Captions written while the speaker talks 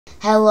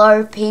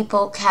Hello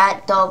people,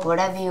 cat, dog,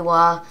 whatever you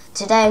are.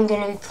 Today I'm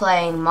going to be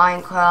playing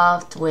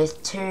Minecraft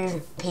with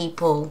two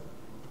people.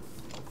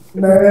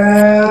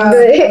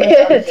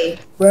 Bruh.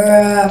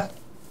 Bruh.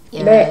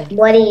 Yeah.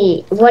 What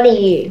are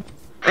you?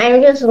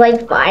 I'm just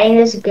like fighting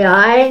this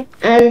guy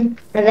and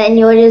then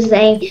you're just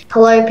saying,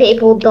 hello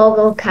people, dog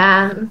or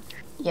cat.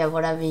 Yeah,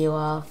 whatever you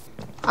are.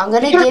 I'm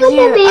going to You're give not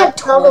gonna you be a a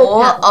dog or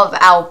tour cat. of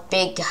our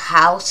big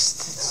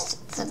house,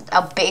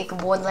 a big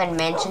woodland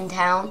mansion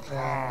town.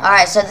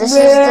 Alright, so this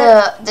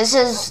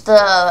is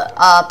the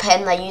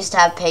pen that used to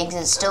have pigs.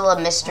 It's still a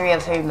mystery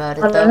of who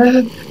murdered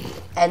them.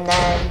 And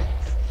then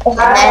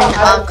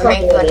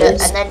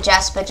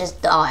Jasper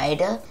just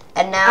died.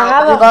 And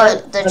now we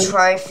got the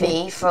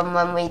trophy from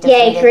when we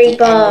defeated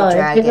the Ender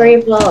Dragon.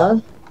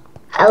 Creeper.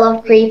 I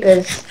love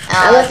creepers.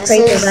 I love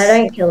creepers. I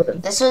don't kill them.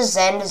 This was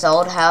Xander's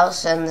old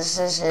house, and this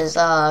is his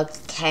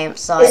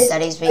campsite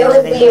that he's been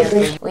living here.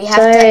 I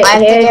have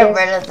to get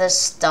rid of the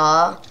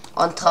star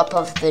on top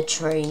of the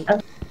tree.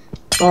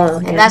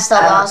 And that's the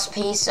last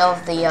piece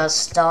of the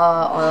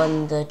star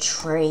on the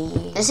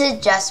tree. This is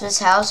Jasper's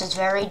house. It's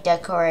very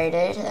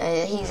decorated.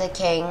 He's a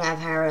king,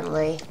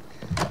 apparently.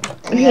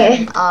 And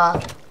then,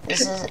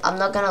 I'm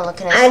not gonna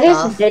look at his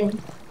stuff.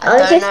 I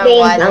don't know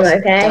why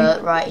there's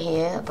dirt right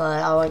here,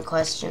 but I won't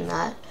question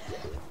that.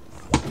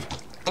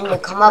 And you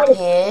come up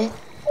here,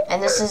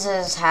 and this is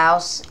his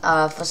house.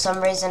 For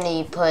some reason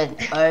he put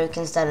oak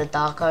instead of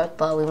dark oak,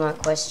 but we won't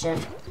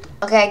question.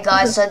 Okay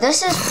guys, so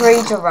this is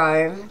free to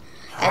roam.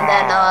 And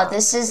then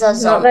this is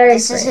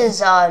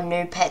his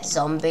new pet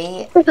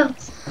zombie.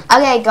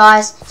 Okay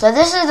guys, so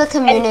this is the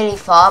community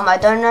farm. I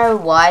don't know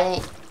why,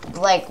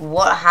 like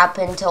what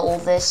happened to all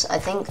this. I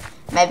think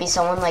maybe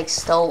someone like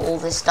stole all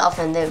this stuff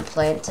and then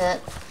plant it.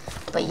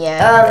 But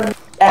yeah.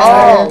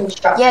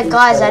 Yeah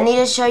guys, I need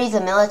to show you the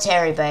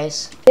military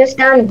base. Just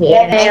down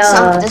here.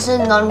 This is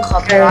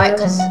non-copyright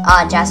because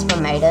Jasper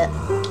made it.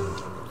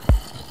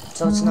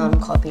 So it's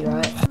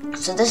non-copyright.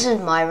 So this is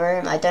my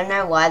room. I don't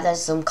know why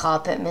there's some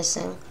carpet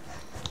missing.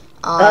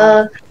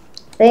 Okay,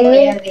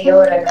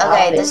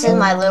 this is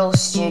my little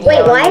studio.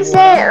 Wait, why is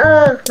there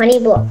a honey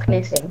block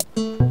missing?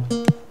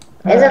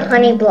 There's a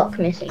honey block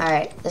missing.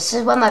 Alright, this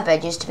is where my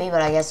bed used to be,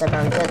 but I guess I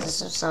broke it.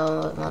 This is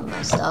some of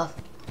my stuff.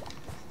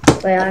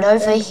 And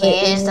over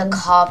here is the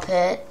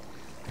carpet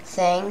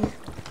thing.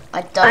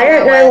 I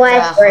don't know where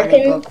the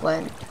honey block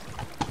went.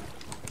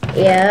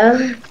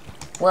 Yeah.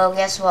 Well,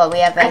 guess what? We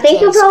have 18 I think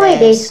you'll probably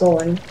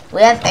despawn.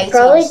 We have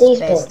 18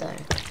 space though.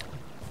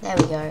 There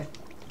we go.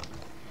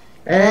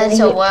 And then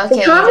to work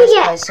here, you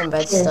just place some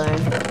redstone.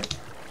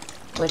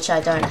 Which I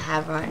don't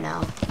have right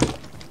now.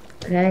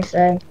 Okay,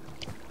 so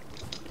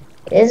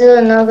is it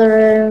another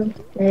room?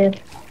 Yeah.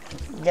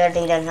 Don't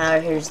even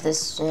know whose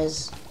this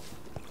is.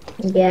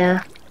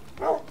 Yeah.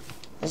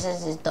 This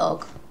is his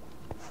dog.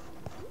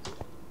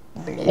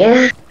 Blue.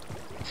 Yeah.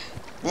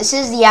 This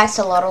is the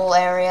axolotl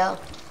area.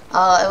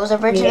 It was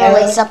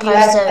originally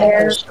supposed to.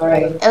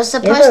 It was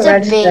supposed to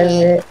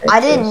be. I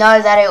didn't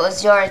know that it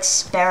was your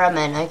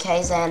experiment.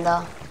 Okay,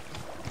 Xander.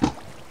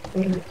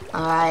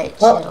 All right.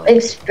 What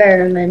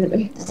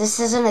experiment? This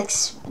is an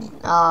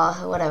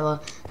whatever.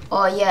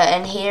 Oh yeah,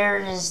 and here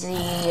is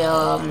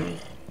the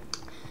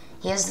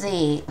here's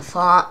the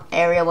farm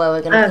area where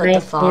we're gonna put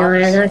the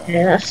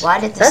farms. Why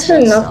did this? That's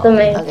enough for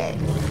me. Okay.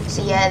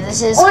 So yeah,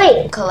 this is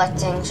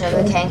collecting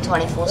sugarcane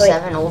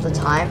 24/7 all the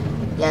time.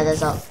 Yeah,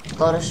 there's a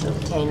lot of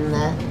sugarcane in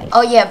there.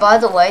 Oh yeah, by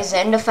the way,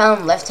 Xander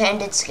found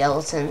left-handed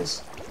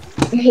skeletons.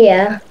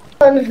 Yeah.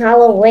 On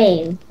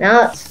Halloween.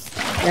 Now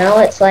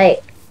it's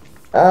like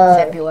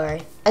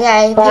February.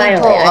 Okay, people,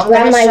 I'm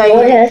gonna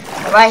show you.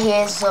 Right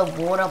here is the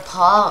water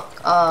park.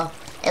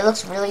 It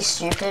looks really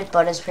stupid,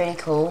 but it's pretty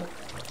cool.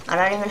 I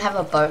don't even have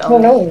a boat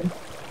on me.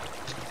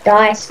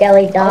 Die,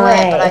 Skelly, die. Oh,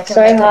 wait, but it's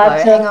so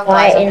hard to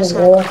fight in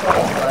water.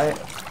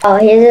 Oh,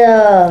 here's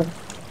a...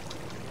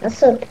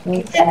 That's a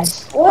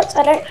princess. What?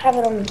 I don't have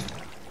it on.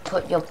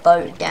 Put your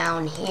boat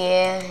down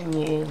here, and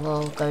you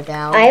will go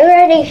down. I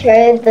already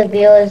showed the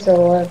viewers the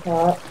water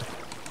park.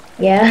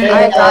 Yeah.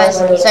 Alright guys,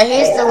 so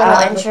here's the little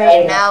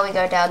entry. Now we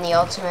go down the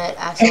ultimate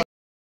axle.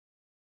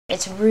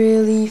 It's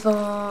really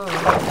fun.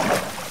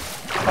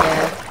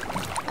 Yeah.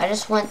 I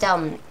just went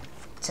down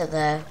to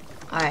there.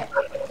 Alright.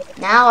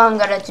 Now I'm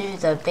gonna do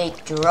the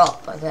big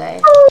drop,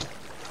 okay?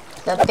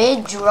 The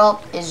big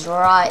drop is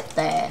right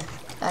there.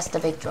 That's the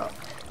big drop.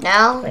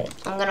 Now,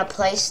 I'm gonna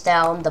place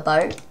down the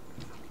boat.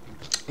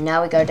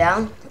 Now we go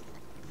down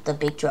the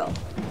big drop.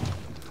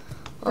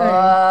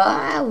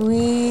 That's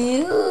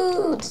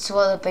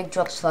what the big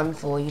drop's fun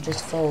for, you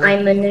just fall.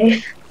 I'm a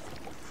noob.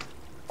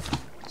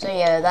 So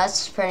yeah,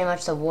 that's pretty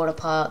much the water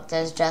park.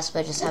 There's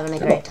Jasper just having a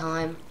great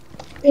time.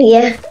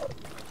 Yeah.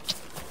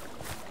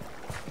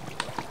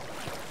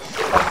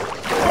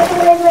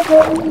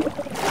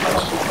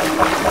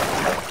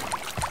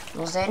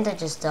 Well, Xander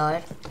just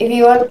died. If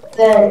you want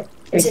the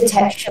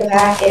texture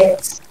pack,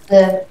 it's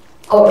the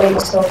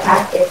restore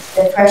pack, it's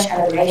the fresh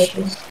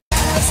animations.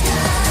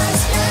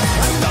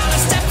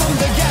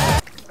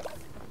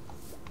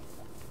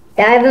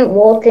 I haven't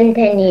walked in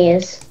 10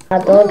 years.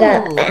 Look.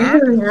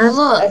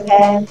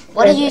 Okay.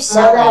 What are you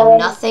selling?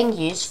 Nothing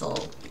useful.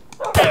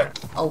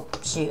 Oh,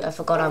 shoot. I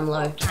forgot I'm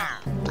low.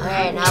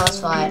 Okay, now let's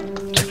fight.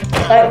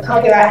 Don't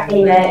copyright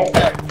me, mate.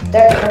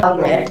 Don't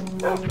copyright me.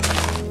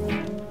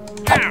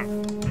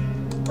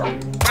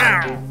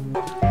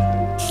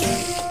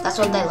 That's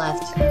what they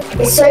left.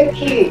 It's so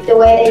cute, the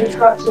way they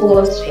trot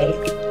towards me.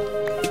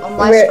 On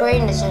my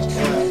screen, it's just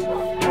blue.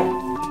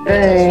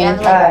 Because you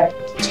have like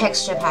a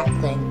texture pack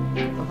thing.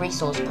 A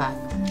resource pack.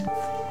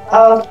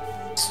 I'll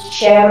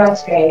share my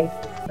screen.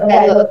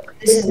 Okay, look,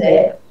 this is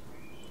it.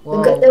 Whoa,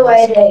 look at the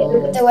way they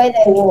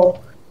walk.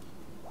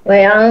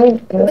 Wait,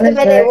 Look at the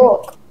way they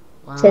walk.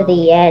 Wow. to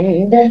the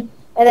end. And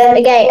then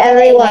Okay,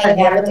 everyone.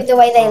 look at the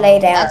way they lay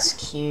down. That's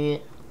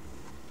cute.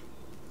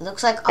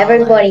 Looks like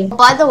Everybody. Arlo.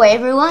 By the way,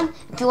 everyone,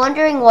 if you're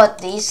wondering what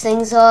these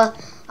things are,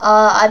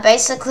 I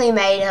basically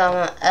made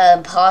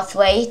a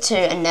pathway to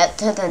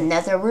the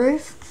nether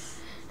roof,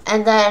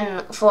 and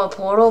then for a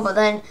portal. But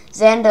then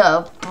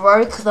Xander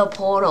broke the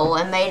portal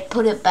and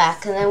put it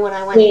back, and then when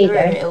I went through,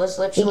 it was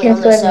literally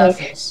on the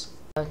surface.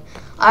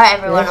 Alright,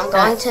 everyone, I'm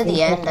going to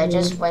the end. I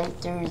just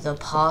went through the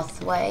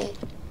pathway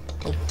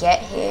to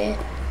get here.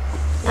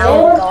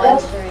 Now I'm going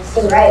through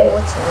the portal.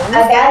 I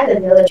found the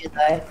villager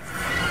though.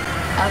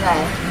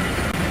 Okay.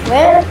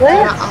 Where?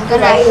 I'm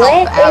gonna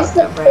help out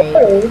the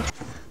raid.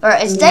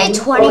 Alright, it's day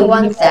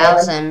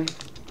 21,000.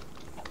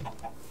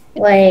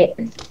 Wait.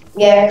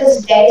 Yeah,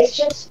 because days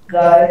just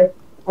go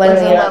when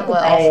Even we're not when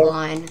we're playing.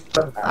 offline.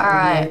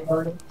 Alright.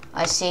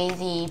 I see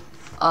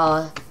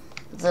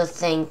the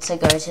thing to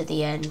go to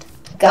the end.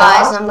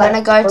 Guys, I'm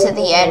gonna go to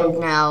the end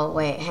now.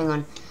 Wait, hang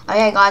on.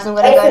 Okay, guys, I'm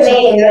gonna go to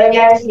going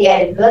down to the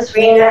end. Let's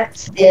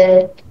reenact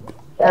the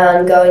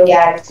going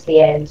down to the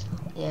end.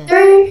 Yeah.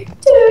 3,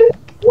 2,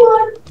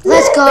 1.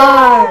 Let's go!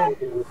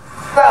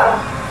 Bro.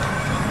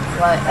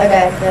 What?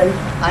 Okay, then.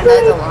 I know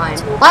the line.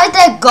 Why did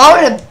they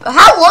go to...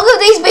 How long have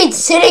these been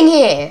sitting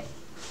here?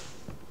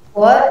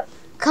 What?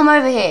 Come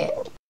over here.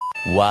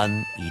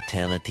 One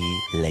eternity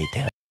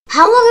later.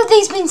 How long have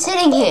these been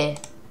sitting here?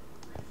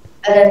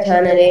 An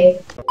eternity.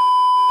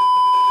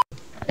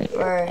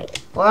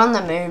 We're on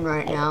the moon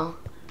right now.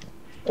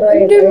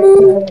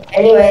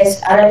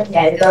 Anyways, I don't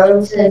care.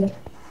 Going to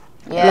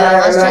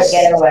Yeah,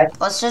 get away.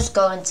 let's just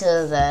go into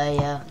the,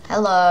 yeah.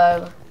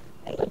 Hello.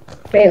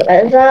 Wait,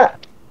 what is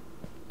that?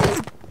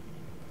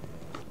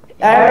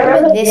 I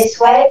remember this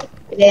way,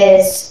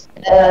 there's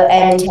the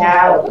end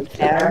tower we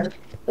found.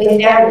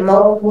 We found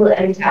multiple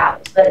end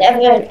towers, but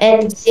never an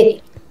end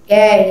city.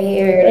 Yeah,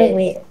 here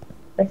it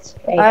is.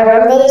 I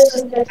remember this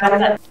was the time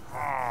that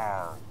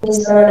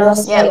someone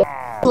else. Yeah,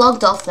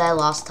 logged off there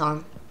last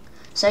time.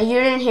 So you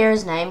didn't hear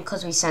his name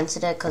because we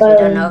censored it because we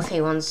don't know if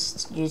he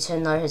wants you to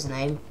know his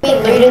name. We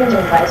looting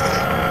the place.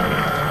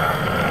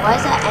 Why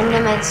is that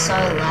Enderman so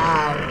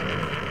loud?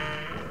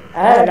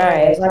 I don't know,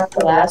 it's like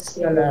the last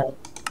one.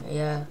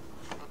 Yeah.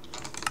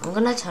 I'm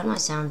gonna turn my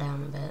sound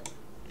down a bit.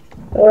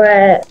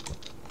 What?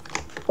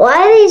 Why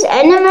are these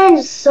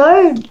Endermen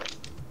so...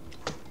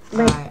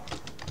 Alright.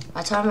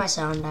 I turned my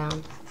sound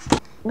down.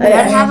 I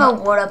don't have a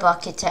water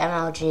bucket to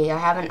MLG. I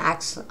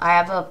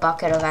have a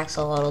bucket of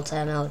axolotl to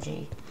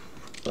MLG.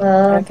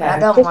 Okay. I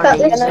don't want to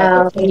use it.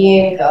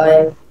 Continue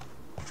going.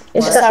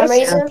 For some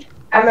reason,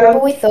 I remember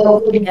we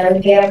thought we'd never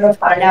be able to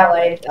find our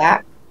way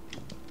back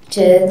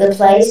to the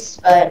place,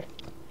 but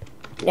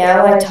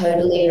now I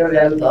totally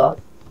remember.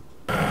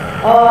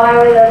 Oh,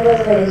 I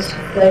remember those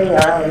floating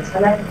islands. I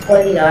like the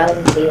floating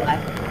islands be like.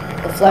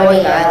 The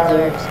floating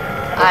islands.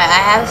 I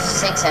have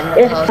 6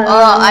 ender pearls.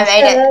 Oh, I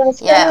made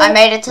it. Yeah, I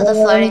made it to the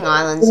floating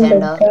islands,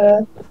 Ender.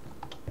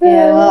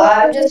 Yeah, well,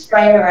 I'm just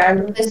running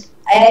around because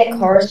I had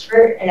chorus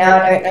fruit and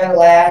now I don't know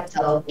where I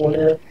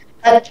teleported.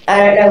 I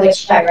don't know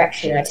which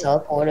direction I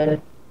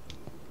teleported.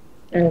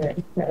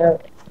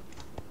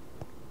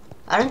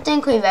 I don't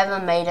think we've ever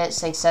made it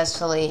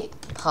successfully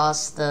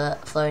past the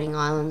floating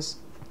islands.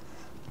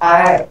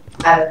 I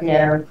have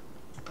no.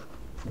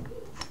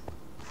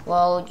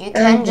 Well, you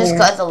can just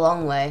go the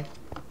long way.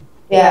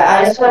 Yeah,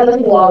 I just went the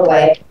long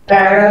way. But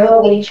I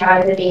remember we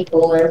tried to be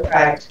cool and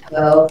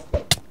practical.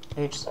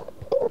 Oops.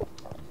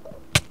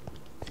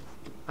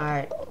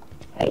 Alright.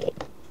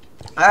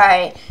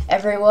 Alright,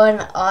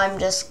 everyone,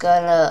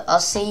 I'll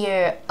see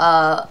you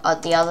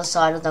at the other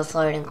side of the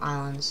floating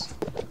islands.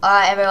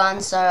 Alright, everyone,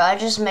 so I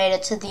just made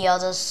it to the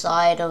other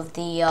side of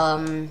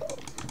the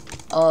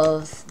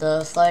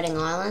floating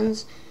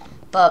islands.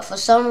 But for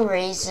some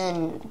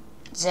reason,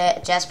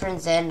 Jasper and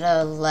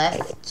Xander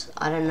left.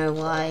 I don't know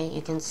why.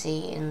 You can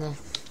see in the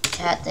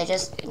chat, they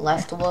just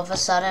left all of a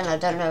sudden. I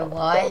don't know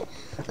why.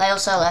 They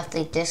also left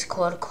the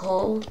Discord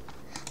call.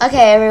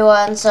 Okay,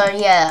 everyone, so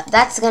yeah,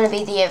 that's gonna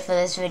be it for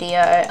this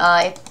video.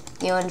 If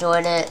you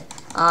enjoyed it,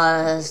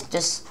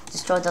 just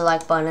destroy the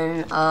like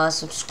button,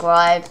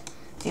 subscribe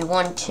if you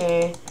want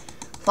to.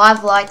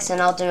 5 likes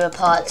and I'll do a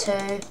part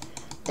 2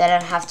 that I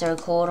don't have to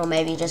record, or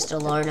maybe just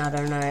alone, I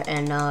don't know.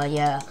 And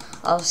yeah,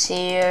 I'll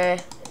see you,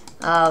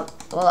 well,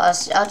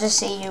 I'll just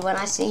see you when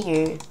I see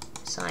you.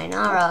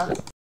 Sayonara.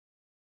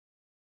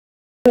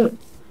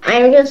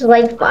 I'm just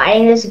like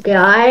fighting this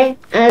guy,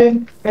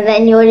 and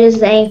then you're just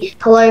saying,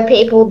 hello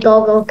people,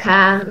 dog or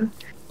cat.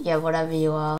 Yeah, whatever you are.